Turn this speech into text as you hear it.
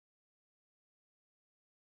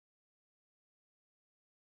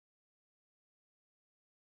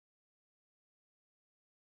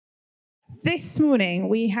this morning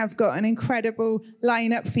we have got an incredible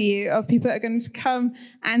lineup for you of people that are going to come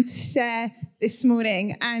and share this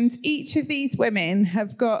morning. And each of these women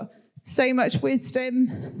have got so much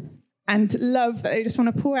wisdom and love that they just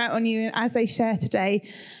want to pour out on you as they share today.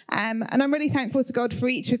 And I'm really thankful to God for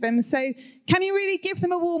each of them. So can you really give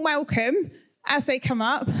them a warm welcome as they come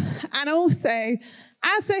up? And also,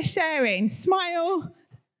 as they're sharing, smile.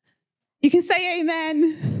 You can say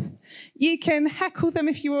amen. You can heckle them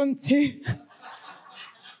if you want to.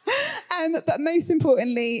 But most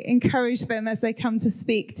importantly, encourage them as they come to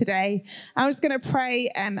speak today. I'm just going to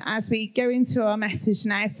pray as we go into our message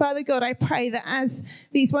now. Father God, I pray that as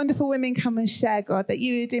these wonderful women come and share, God, that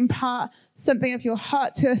you would impart something of your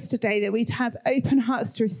heart to us today, that we'd have open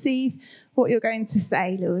hearts to receive what you're going to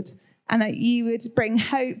say, Lord, and that you would bring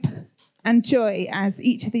hope and joy as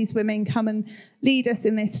each of these women come and lead us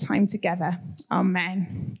in this time together.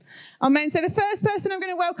 Amen. Amen. So the first person I'm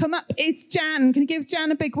going to welcome up is Jan. Can you give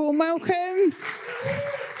Jan a big warm welcome?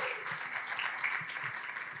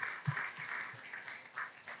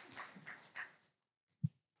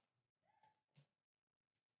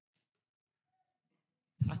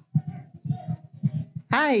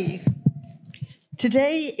 Hi.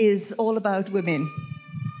 Today is all about women.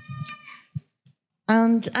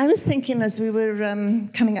 And I was thinking as we were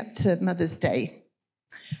coming up to Mother's Day,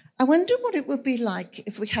 I wonder what it would be like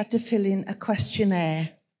if we had to fill in a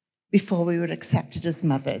questionnaire before we were accepted as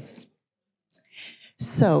mothers.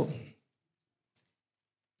 So,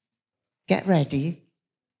 get ready.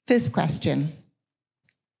 First question.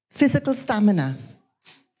 Physical stamina.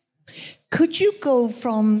 Could you go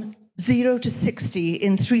from 0 to 60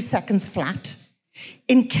 in 3 seconds flat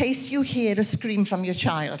in case you hear a scream from your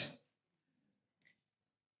child?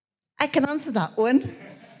 I can answer that one.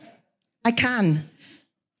 I can.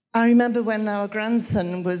 I remember when our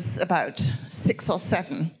grandson was about 6 or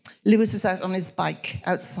 7, Lewis was out on his bike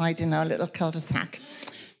outside in our little cul-de-sac,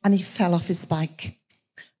 and he fell off his bike.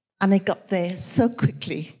 And I got there so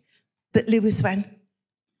quickly that Lewis went,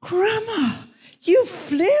 "Grandma, you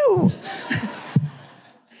flew."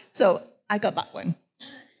 So I got that one.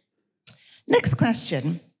 Next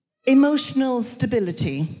question, emotional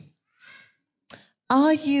stability.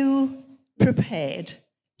 Are you prepared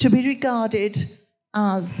to be regarded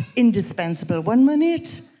as indispensable 1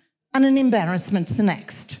 minute and an embarrassment the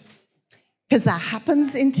next? Because that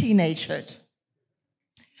happens in teenagehood.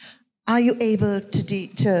 Are you able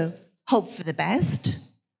to hope for the best,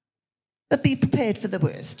 but be prepared for the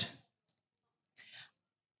worst?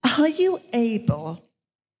 Are you able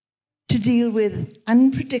to deal with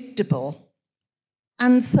unpredictable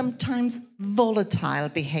and sometimes volatile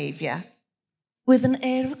behavior with an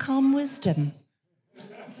air of calm wisdom?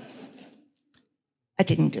 I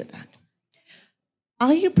didn't do that.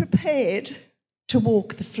 Are you prepared to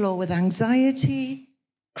walk the floor with anxiety,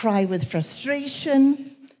 cry with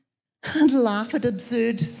frustration, and laugh at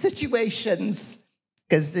absurd situations?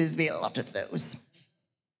 Because there's been a lot of those.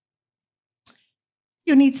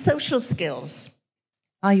 You need social skills.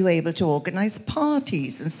 Are you able to organize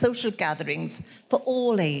parties and social gatherings for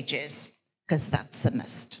all ages? Because that's a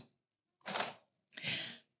must.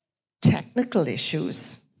 Technical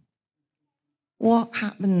issues. What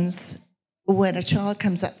happens when a child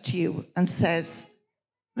comes up to you and says,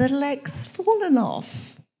 "The leg's fallen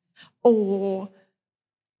off," or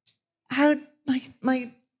 "How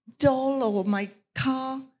my doll or my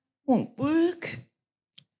car won't work"?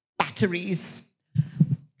 Batteries.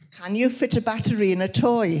 Can you fit a battery in a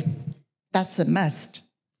toy? That's a must.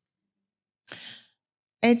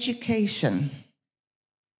 Education.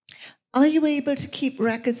 Are you able to keep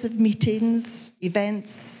records of meetings,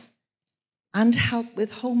 events, and help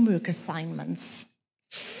with homework assignments?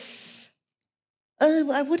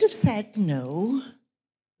 Oh, I would have said no,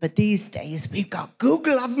 but these days we've got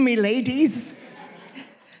Google, haven't we, ladies?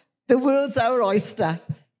 The world's our oyster.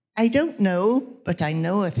 I don't know, but I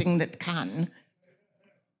know a thing that can.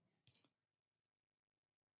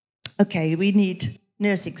 Okay, we need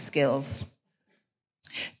nursing skills.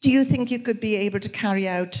 Do you think you could be able to carry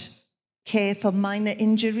out care for minor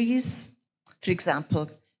injuries? For example,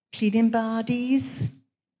 cleaning bodies,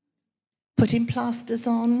 putting plasters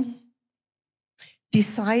on,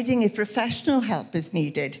 deciding if professional help is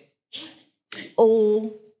needed,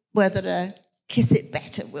 or whether a kiss it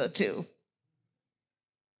better will do.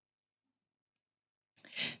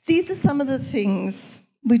 These are some of the things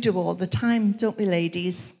we do all the time, don't we,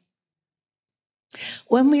 ladies?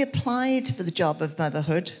 When we applied for the job of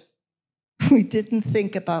motherhood, we didn't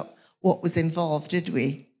think about what was involved, did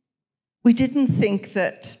we? We didn't think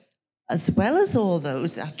that, as well as all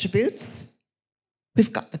those attributes,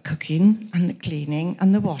 We've got the cooking and the cleaning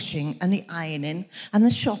and the washing and the ironing and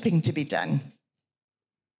the shopping to be done.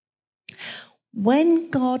 When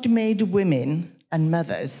God made women and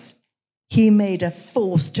mothers, he made a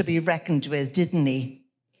force to be reckoned with, didn't he?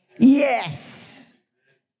 Yes.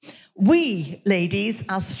 We, ladies,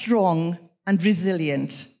 are strong and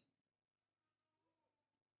resilient.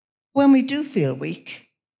 When we do feel weak,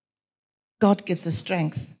 God gives us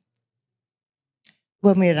strength.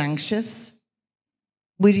 When we're anxious,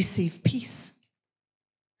 we receive peace.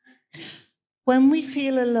 When we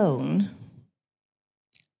feel alone,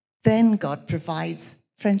 then God provides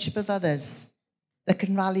friendship of others that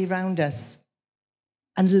can rally round us.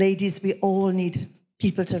 And ladies, we all need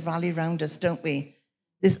people to rally round us, don't we?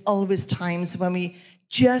 There's always times when we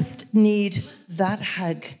just need that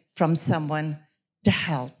hug from someone to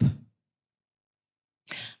help.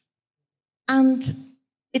 And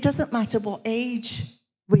it doesn't matter what age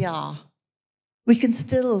we are. We can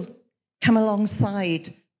still come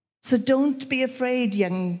alongside. So don't be afraid,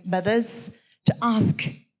 young mothers, to ask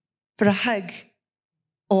for a hug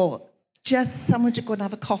or just someone to go and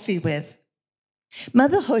have a coffee with.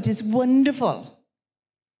 Motherhood is wonderful.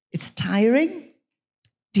 It's tiring,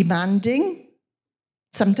 demanding,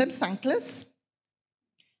 sometimes thankless,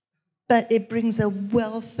 but it brings a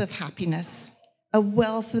wealth of happiness, a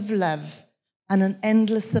wealth of love, and an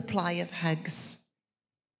endless supply of hugs.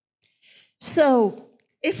 So,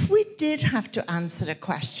 if we did have to answer a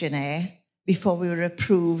questionnaire before we were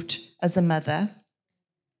approved as a mother,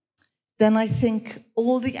 then I think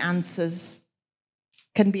all the answers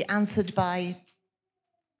can be answered by,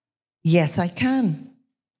 yes, I can,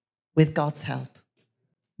 with God's help.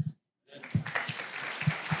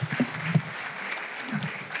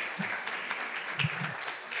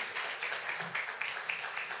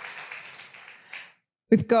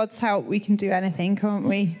 With God's help, we can do anything, can't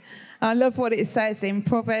we? I love what it says in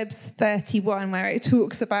Proverbs 31, where it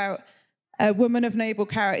talks about a woman of noble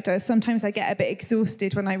character. Sometimes I get a bit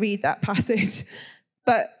exhausted when I read that passage.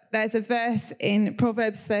 But there's a verse in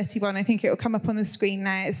Proverbs 31, I think it will come up on the screen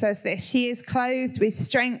now. It says this: she is clothed with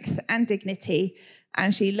strength and dignity,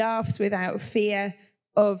 and she laughs without fear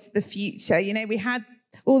of the future. You know, we had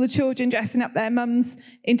all the children dressing up their mums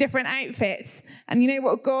in different outfits. And you know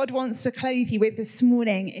what God wants to clothe you with this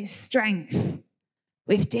morning is strength,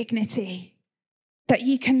 with dignity, that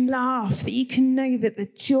you can laugh, that you can know that the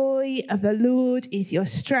joy of the Lord is your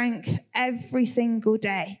strength every single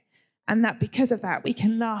day. And that because of that, we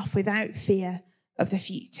can laugh without fear of the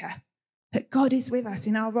future. That God is with us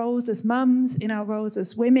in our roles as mums, in our roles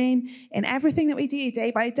as women, in everything that we do day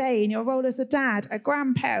by day, in your role as a dad, a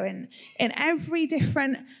grandparent, in every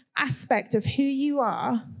different aspect of who you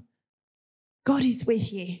are. God is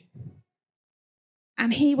with you.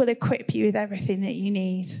 And he will equip you with everything that you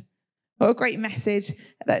need. What a great message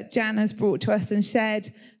that Jan has brought to us and shared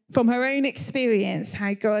from her own experience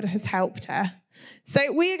how God has helped her.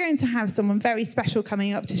 So we are going to have someone very special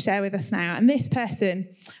coming up to share with us now. And this person,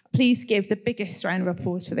 please give the biggest round of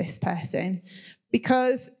applause for this person,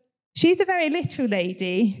 because she's a very little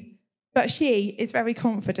lady, but she is very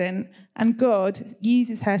confident and God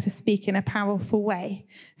uses her to speak in a powerful way.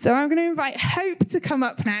 So I'm going to invite Hope to come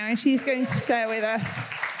up now and she's going to share with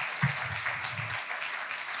us.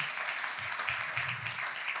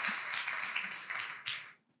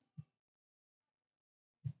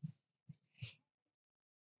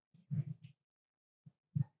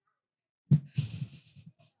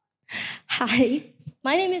 Hi,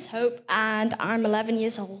 my name is Hope and I'm 11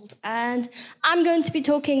 years old and I'm going to be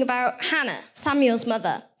talking about Hannah, Samuel's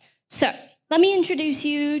mother. So, let me introduce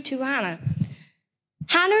you to Hannah.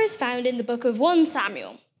 Hannah is found in the book of 1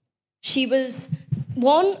 Samuel. She was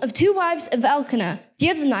one of 2 wives of Elkanah. The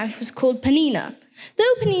other wife was called Peninnah.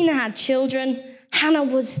 Though Peninnah had children, Hannah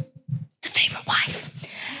was the favourite wife.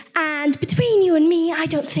 And between you and me, I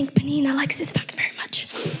don't think Peninnah likes this fact very much.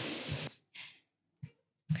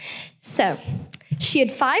 So, she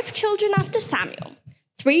had 5 children after Samuel,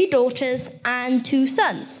 3 daughters and 2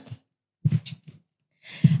 sons.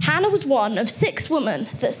 Hannah was one of 6 women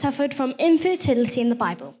that suffered from infertility in the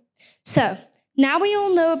Bible. So, now we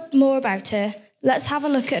all know more about her, let's have a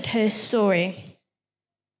look at her story.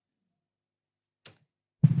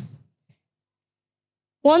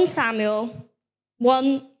 1 Samuel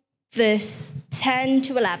 1 verse 10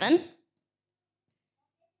 to 11.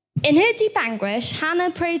 In her deep anguish,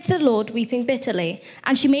 Hannah prayed to the Lord, weeping bitterly,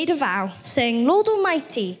 and she made a vow, saying, Lord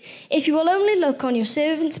Almighty, if you will only look on your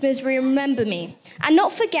servant's misery and remember me, and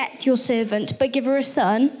not forget your servant, but give her a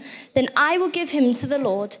son, then I will give him to the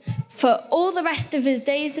Lord for all the rest of his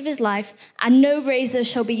days of his life, and no razor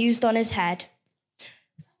shall be used on his head.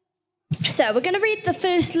 So we're going to read the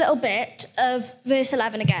first little bit of verse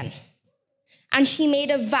 11 again. And she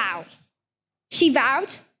made a vow. She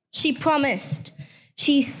vowed, she promised,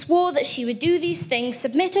 she swore that she would do these things,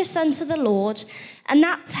 submit her son to the Lord, and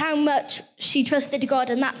that's how much she trusted God,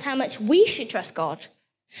 and that's how much we should trust God.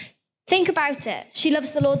 Think about it. She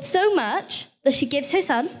loves the Lord so much that she gives her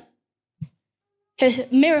son, her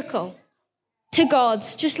miracle, to God,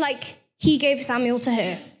 just like he gave Samuel to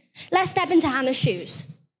her. Let's step into Hannah's shoes.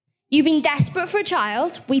 You've been desperate for a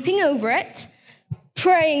child, weeping over it,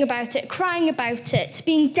 praying about it, crying about it,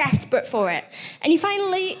 being desperate for it. And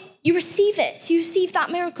you receive it. You receive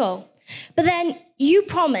that miracle. But then you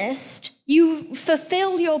promised, you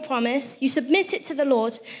fulfill your promise, you submit it to the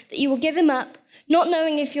Lord that you will give him up, not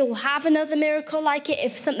knowing if you'll have another miracle like it,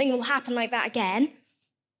 if something will happen like that again.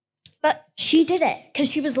 But she did it because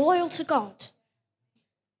she was loyal to God.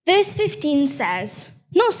 Verse 15 says,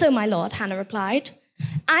 "Not so, my Lord," Hannah replied.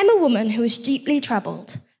 "I'm a woman who is deeply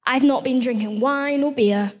troubled. I've not been drinking wine or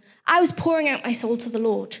beer. I was pouring out my soul to the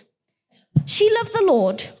Lord." She loved the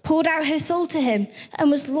Lord, poured out her soul to him, and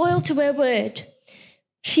was loyal to her word.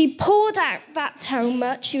 She poured out, that's how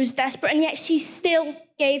much she was desperate, and yet she still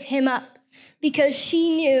gave him up because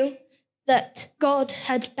she knew that God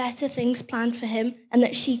had better things planned for him and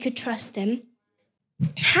that she could trust him.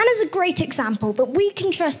 Hannah's a great example that we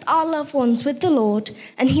can trust our loved ones with the Lord,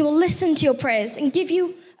 and he will listen to your prayers and give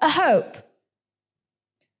you a hope.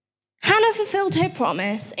 Hannah fulfilled her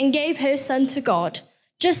promise and gave her son to God,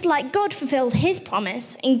 just like God fulfilled his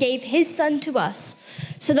promise and gave his son to us,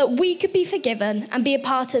 so that we could be forgiven and be a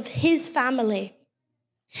part of his family.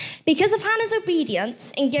 Because of Hannah's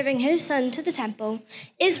obedience in giving her son to the temple,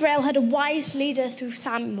 Israel had a wise leader through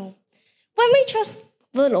Samuel. When we trust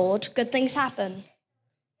the Lord, good things happen.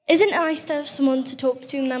 Isn't it nice to have someone to talk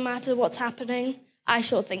to no matter what's happening? I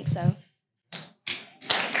sure think so.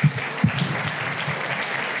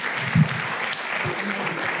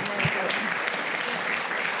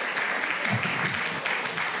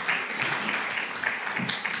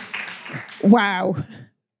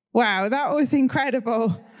 Wow, that was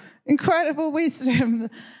incredible. Incredible wisdom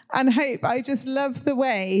and hope. I just love the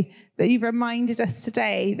way that you've reminded us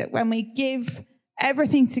today that when we give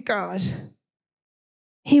everything to God,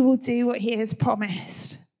 he will do what he has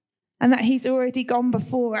promised and that he's already gone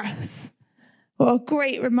before us. What a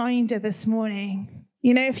great reminder this morning.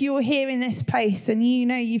 You know, if you're here in this place and you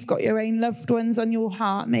know you've got your own loved ones on your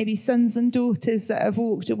heart, maybe sons and daughters that have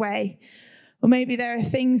walked away, or maybe there are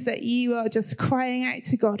things that you are just crying out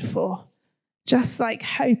to God for, just like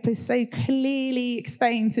Hope has so clearly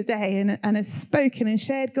explained today and has spoken and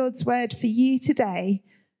shared God's word for you today,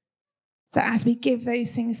 that as we give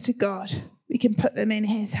those things to God, we can put them in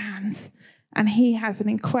his hands. And he has an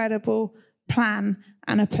incredible plan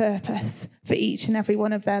and a purpose for each and every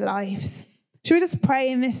one of their lives. Should we just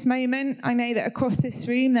pray in this moment? I know that across this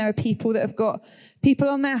room, there are people that have got people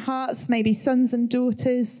on their hearts, maybe sons and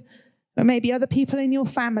daughters, or maybe other people in your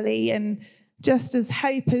family. And just as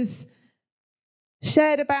Hope has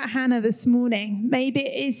shared about Hannah this morning, maybe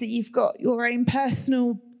it is that you've got your own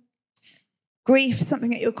personal grief,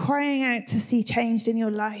 something that you're crying out to see changed in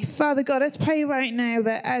your life. Father God, let's pray right now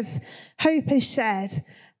that as Hope has shared,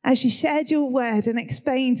 as you shared your word and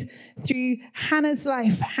explained through Hannah's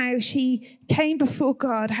life how she came before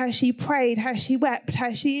God, how she prayed, how she wept,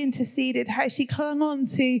 how she interceded, how she clung on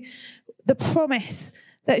to the promise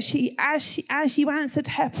that as you answered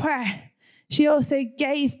her prayer, she also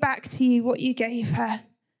gave back to you what you gave her.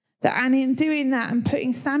 And in doing that and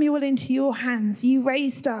putting Samuel into your hands, you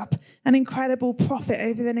raised up an incredible prophet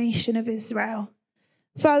over the nation of Israel.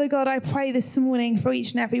 Father God, I pray this morning for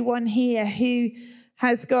each and every one here who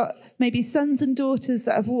has got maybe sons and daughters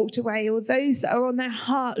that have walked away, or those that are on their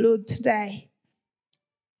heart, Lord, today.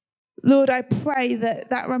 Lord, I pray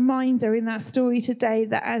that reminder in that story today,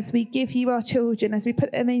 that as we give you our children, as we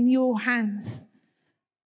put them in your hands,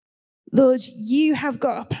 Lord, you have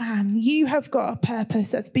got a plan. You have got a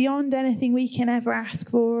purpose that's beyond anything we can ever ask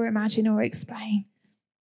for or imagine or explain.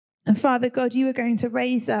 And Father God, you are going to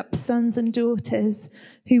raise up sons and daughters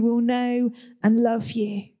who will know and love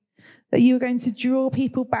you, that you are going to draw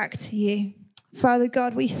people back to you. Father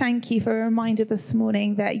God, we thank you for a reminder this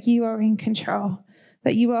morning that you are in control,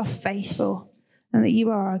 that you are faithful, and that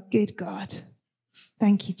you are a good God.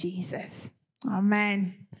 Thank you, Jesus.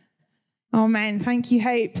 Amen. Amen. Thank you,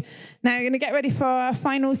 Hope. Now we're going to get ready for our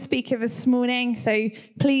final speaker this morning. So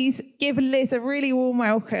please give Liz a really warm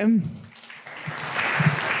welcome.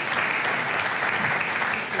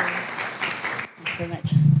 Thanks very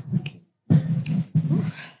much. Thank you.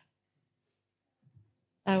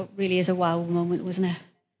 That really is a wow moment, wasn't it?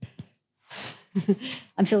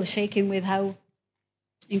 I'm still shaking with how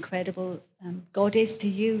incredible God is to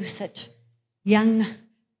use such young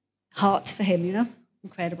hearts for him, you know?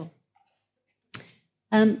 Incredible.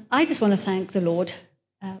 I just want to thank the Lord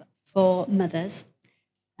for mothers.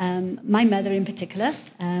 My mother in particular,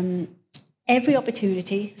 every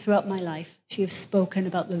opportunity throughout my life, she has spoken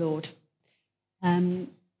about the Lord. And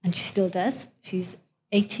she still does. She's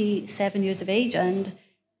 87 years of age, and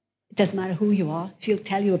it doesn't matter who you are, she'll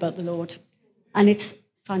tell you about the Lord. And it's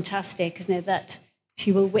fantastic, isn't it, that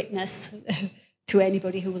she will witness to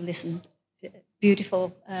anybody who will listen.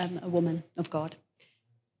 Beautiful, a woman of God.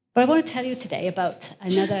 But I want to tell you today about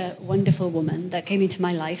another wonderful woman that came into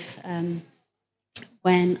my life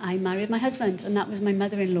when I married my husband, and that was my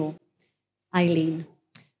mother-in-law, Eileen.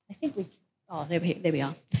 I think there we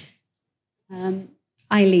are.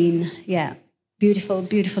 Eileen, yeah, beautiful,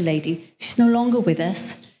 beautiful lady. She's no longer with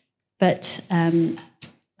us, but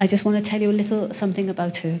I just want to tell you a little something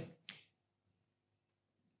about her.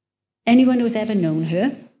 Anyone who's ever known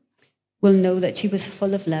her will know that she was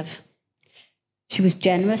full of love. She was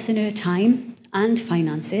generous in her time and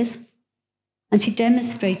finances, and she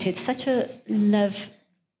demonstrated such a love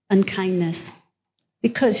and kindness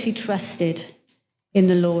because she trusted in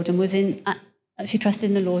the Lord and she trusted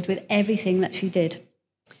in the Lord with everything that she did.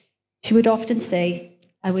 She would often say,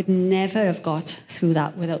 I would never have got through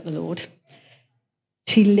that without the Lord.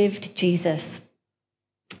 She lived Jesus.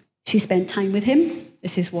 She spent time with him.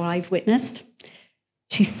 This is what I've witnessed.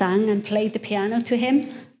 She sang and played the piano to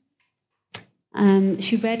him.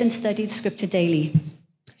 She read and studied scripture daily.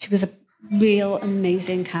 She was a real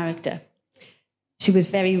amazing character. She was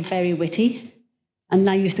very, very witty, and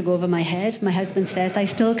that used to go over my head. My husband says, I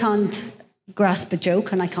still can't grasp a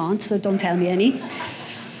joke, and I can't, so don't tell me any.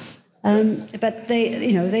 But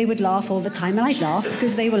they would laugh all the time, and I'd laugh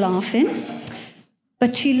because they were laughing.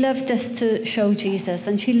 But she loved us to show Jesus,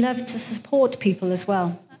 and she loved to support people as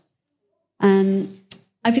well.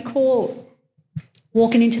 I recall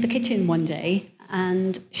walking into the kitchen one day,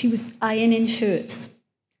 and she was ironing shirts.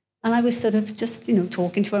 And I was sort of just,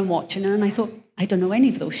 talking to her and watching her, and I thought, I don't know any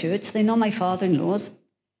of those shirts. They're not my father-in-law's.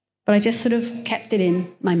 But I just sort of kept it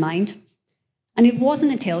in my mind. And it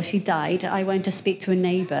wasn't until she died, I went to speak to a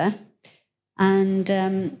neighbour, and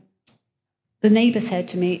the neighbour said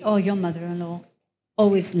to me, oh, your mother-in-law,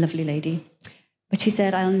 always a lovely lady. But she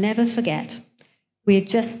said, I'll never forget.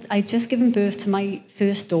 I'd just given birth to my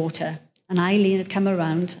first daughter, and Eileen had come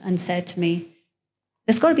around and said to me,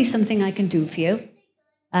 there's got to be something I can do for you.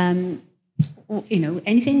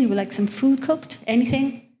 Anything? You would like some food cooked?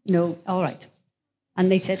 Anything? No, all right. And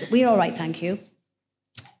they said, we're all right, thank you.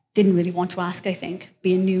 Didn't really want to ask, I think,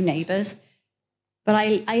 being new neighbours. But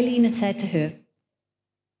Eileen had said to her,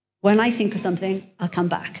 when I think of something, I'll come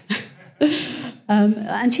back.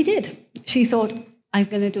 And she did. She thought, I'm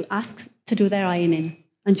going to ask to do their ironing.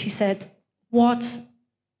 And she said, what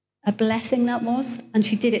a blessing that was. And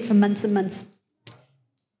she did it for months and months.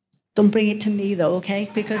 Don't bring it to me, though, okay?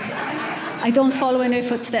 Because I don't follow in her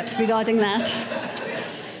footsteps regarding that.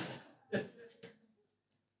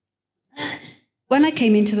 When I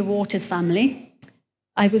came into the Waters family,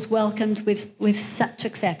 I was welcomed with such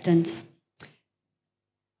acceptance.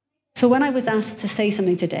 So when I was asked to say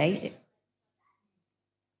something today,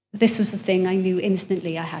 this was the thing I knew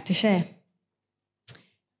instantly I had to share.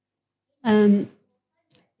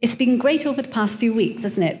 It's been great over the past few weeks,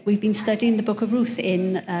 hasn't it? We've been studying the book of Ruth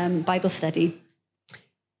in Bible study.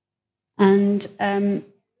 And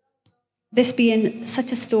this being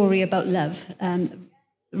such a story about love,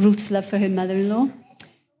 Ruth's love for her mother-in-law,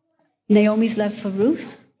 Naomi's love for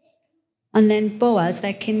Ruth, and then Boaz,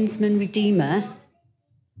 their kinsman redeemer,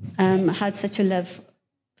 had such a love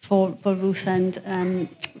for Ruth and,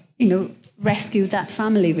 rescued that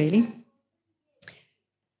family, really.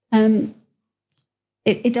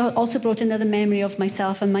 It also brought another memory of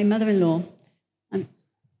myself and my mother-in-law. And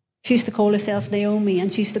she used to call herself Naomi,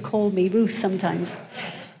 and she used to call me Ruth sometimes.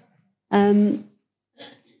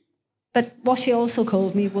 But what she also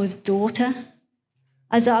called me was daughter.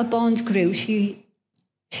 As our bond grew, she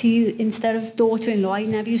instead of daughter-in-law, I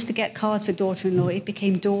never used to get cards for daughter-in-law, it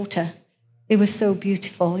became daughter. It was so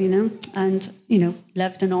beautiful, and,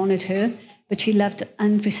 loved and honoured her, but she loved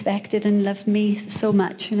and respected and loved me so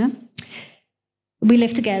much, We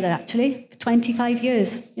lived together, actually, for 25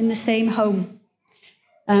 years in the same home.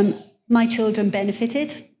 My children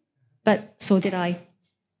benefited, but so did I.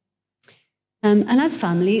 And as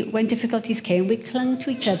family, when difficulties came, we clung to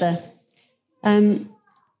each other.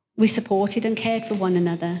 We supported and cared for one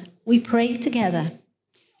another. We prayed together.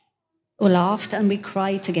 We laughed and we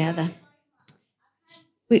cried together.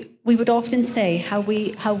 we would often say how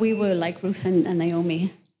we were like Ruth and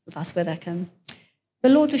Naomi. That's where that came. The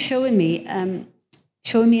Lord was showing me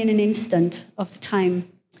in an instant of the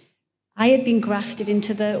time I had been grafted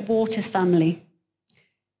into the Waters family.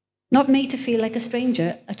 Not made to feel like a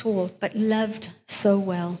stranger at all, but loved so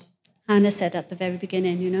well. Hannah said at the very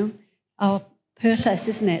beginning, our purpose,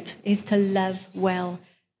 isn't it, is to love well.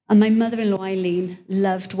 And my mother-in-law, Eileen,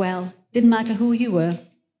 loved well. Didn't matter who you were.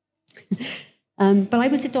 But I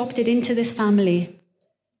was adopted into this family.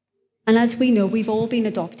 And as we know, we've all been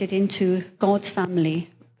adopted into God's family.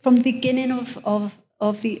 From the beginning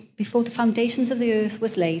before the foundations of the earth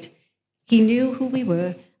was laid, he knew who we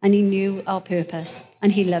were and he knew our purpose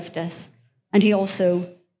and he loved us. And he also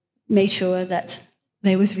made sure that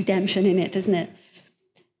there was redemption in it, isn't it?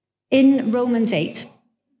 In Romans 8,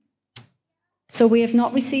 so we have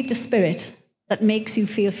not received a spirit that makes you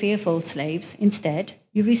feel fearful, slaves. Instead,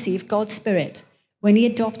 you received God's Spirit when he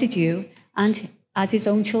adopted you and as his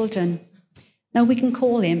own children. Now we can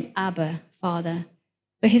call him Abba, Father.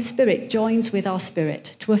 For his Spirit joins with our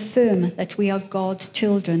spirit to affirm that we are God's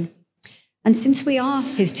children. And since we are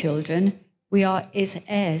his children, we are his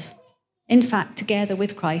heirs. In fact, together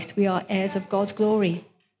with Christ, we are heirs of God's glory.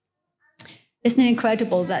 Isn't it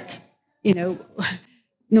incredible that, no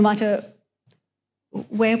matter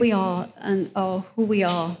where we are or who we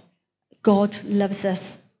are, God loves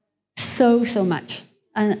us so, so much.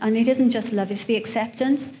 And it isn't just love, it's the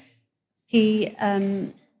acceptance. He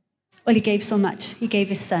gave so much. He gave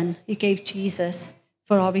his son. He gave Jesus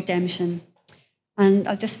for our redemption. And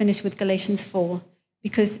I'll just finish with Galatians 4,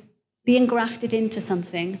 because being grafted into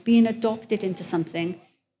something, being adopted into something,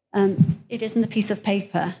 it isn't a piece of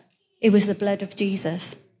paper. It was the blood of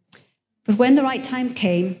Jesus. But when the right time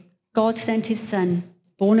came, God sent his son,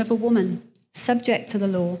 born of a woman, subject to the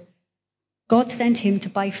law. God sent him to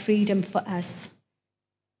buy freedom for us,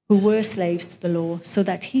 who were slaves to the law, so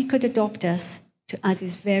that he could adopt us as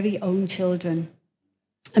his very own children.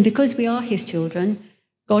 And because we are his children,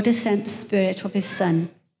 God has sent the Spirit of his Son,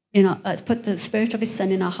 has put the Spirit of his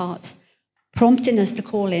Son in our hearts, prompting us to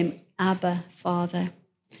call him Abba, Father.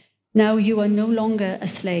 Now you are no longer a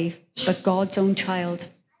slave, but God's own child.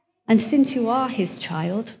 And since you are his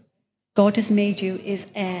child, God has made you his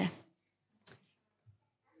heir.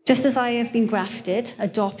 Just as I have been grafted,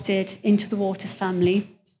 adopted into the Waters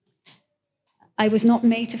family, I was not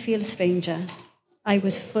made to feel a stranger. I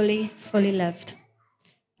was fully, fully loved.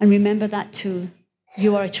 And remember that too.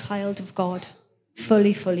 You are a child of God,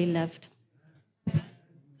 fully, fully loved.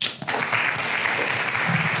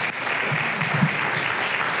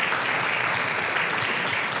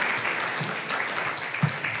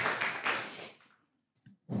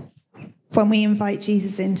 When we invite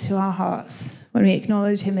Jesus into our hearts, when we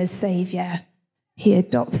acknowledge him as Saviour, he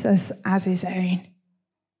adopts us as his own.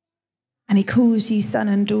 And he calls you son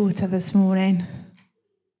and daughter this morning.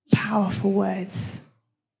 Powerful words.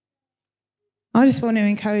 I just want to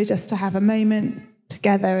encourage us to have a moment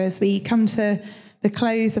together as we come to the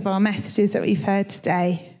close of our messages that we've heard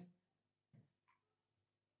today.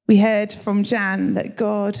 We heard from Jan that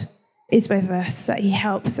God is with us, that he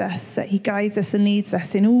helps us, that he guides us and leads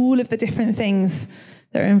us in all of the different things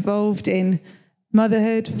that are involved in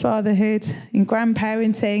motherhood, fatherhood, in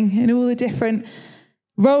grandparenting, and all the different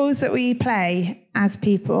roles that we play as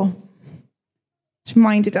people. It's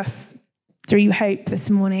reminded us through hope this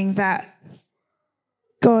morning that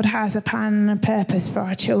God has a plan and a purpose for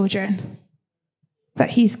our children, that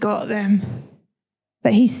he's got them,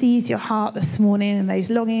 that he sees your heart this morning and those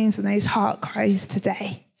longings and those heart cries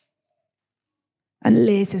today. And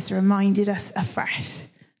Liz has reminded us afresh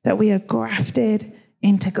that we are grafted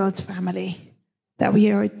into God's family, that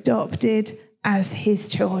we are adopted as his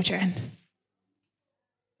children.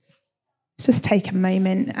 Let's just take a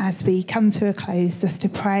moment as we come to a close just to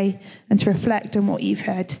pray and to reflect on what you've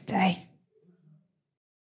heard today.